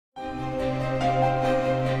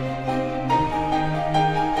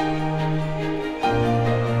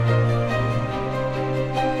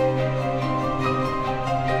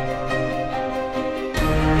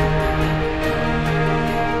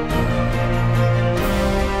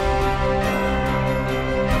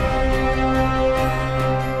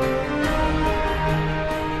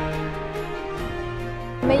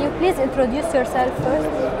introduce yourself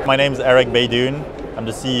first? My name is Baydoun. I'm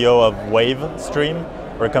the CEO of Wavve Stream.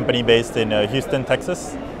 We're a company based in Houston,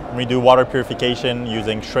 Texas. We do water purification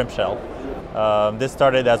using shrimp shell. This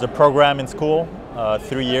started as a program in school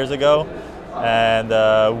 3 years ago,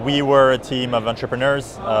 and we were a team of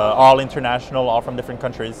entrepreneurs, all international, all from different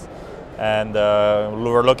countries, and we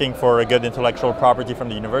were looking for a good intellectual property from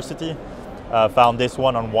the university. Found this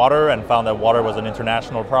one on water and found that water was an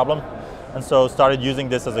international problem, and so started using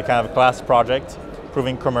this as a kind of class project,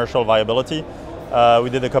 proving commercial viability. We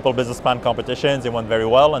did a couple business plan competitions. It went very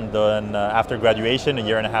well, and then after graduation, a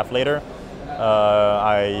year and a half later,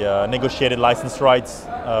 I negotiated license rights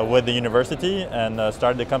with the university and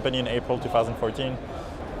started the company in April 2014.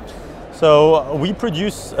 So we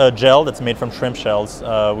produce a gel that's made from shrimp shells.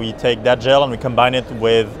 We take that gel and we combine it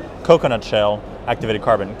with coconut shell activated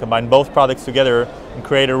carbon, combine both products together and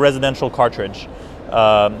create a residential cartridge.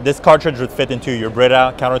 This cartridge would fit into your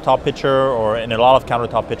Brita countertop pitcher or in a lot of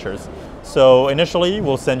countertop pitchers. So initially,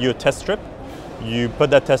 we'll send you a test strip. You put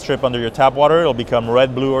that test strip under your tap water, it'll become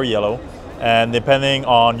red, blue, or yellow. And depending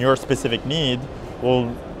on your specific need,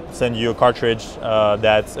 we'll send you a cartridge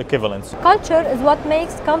that's equivalent. Culture is what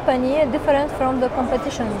makes company different from the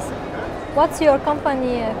competitions. What's your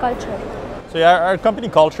company culture? So yeah, our company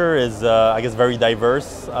culture is, I guess, very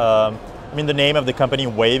diverse. I mean, the name of the company,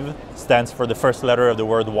 Wavve, stands for the first letter of the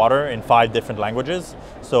word water in 5 different languages.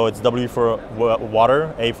 So it's W for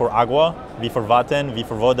water, A for agua, V for vaten, V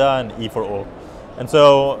for voda, and E for o. And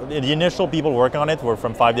so the initial people working on it were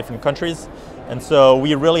from 5 different countries. And so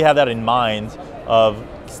we really have that in mind of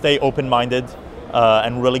stay open-minded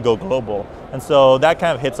and really go global. And so that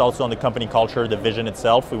kind of hits also on the company culture, the vision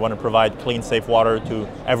itself. We want to provide clean, safe water to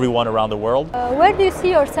everyone around the world. Where do you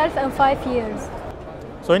see yourself in 5 years?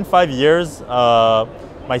 So in 5 years,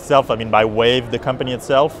 myself, I mean by Wavve, the company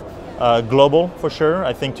itself, global for sure.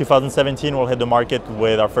 I think 2017 we'll hit the market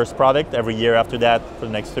with our first product. Every year after that, for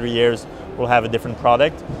the next 3 years, we'll have a different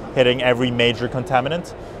product hitting every major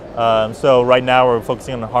contaminant. So right now we're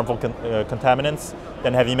focusing on harmful contaminants,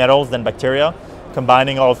 then heavy metals, then bacteria,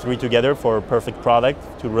 combining all 3 together for a perfect product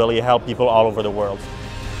to really help people all over the world.